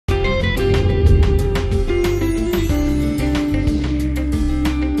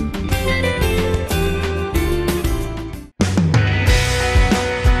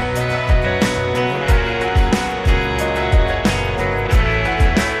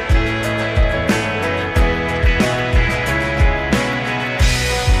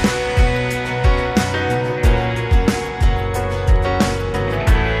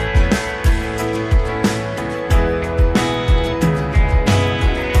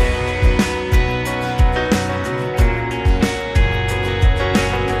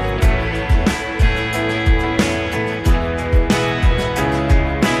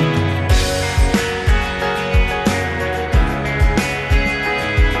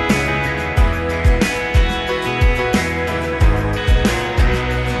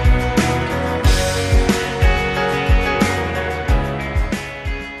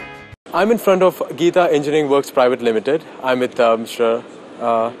I'm in front of Geeta Engineering Works Private Limited. I'm with Mr.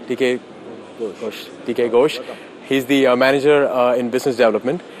 DK Ghosh. He's the manager in business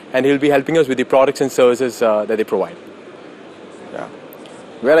development, and he'll be helping us with the products and services that they provide. Yeah.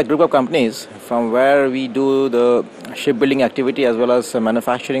 We're a group of companies from where we do the shipbuilding activity as well as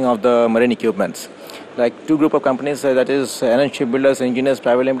manufacturing of the marine equipments. Like two group of companies, that is NN Shipbuilders Engineers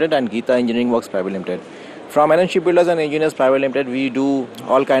Private Limited and Geeta Engineering Works Private Limited. From NN Shipbuilders and Engineers Private Limited, we do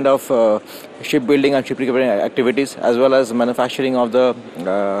all kind of shipbuilding and ship repair activities as well as manufacturing of the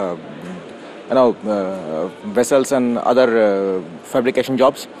vessels and other fabrication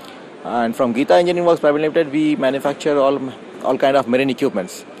jobs. And from Geeta Engineering Works Private Limited, we manufacture all kind of marine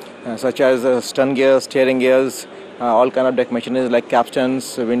equipments such as stern gears, steering gears, all kind of deck machinery like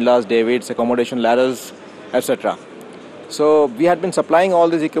capstans, windlass, davits, accommodation ladders, etc. So we had been supplying all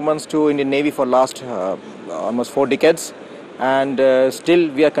these equipments to Indian Navy for last almost 4 decades, and still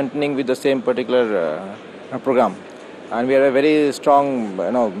we are continuing with the same particular program. And we have a very strong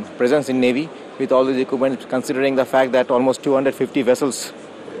presence in Navy with all these equipment, considering the fact that almost 250 vessels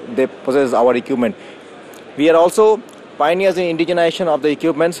they possess our equipment. We are also pioneers in indigenization of the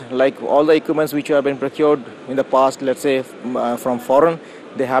equipments, like all the equipments which have been procured in the past, let's say from foreign,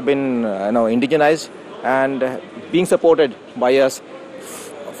 they have been indigenized and being supported by us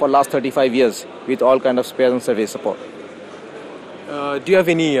for last 35 years with all kind of spares and service support. Do you have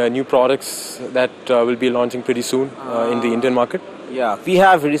any new products that will be launching pretty soon in the Indian market? Yeah, we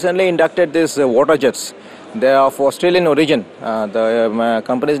have recently inducted these water jets. They are of Australian origin. The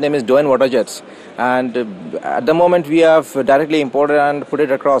company's name is Doan Water Jets, and at the moment we have directly imported and put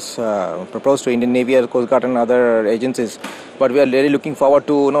it across, proposed to Indian Navy, Coast Guard and other agencies. But we are really looking forward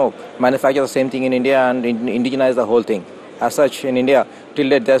to manufacture the same thing in India and indigenize the whole thing. As such, in India, till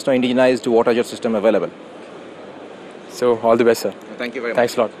date there's no indigenized water jet system available. So all the best, sir. Thank you very much.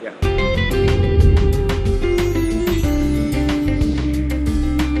 Thanks a lot. Yeah.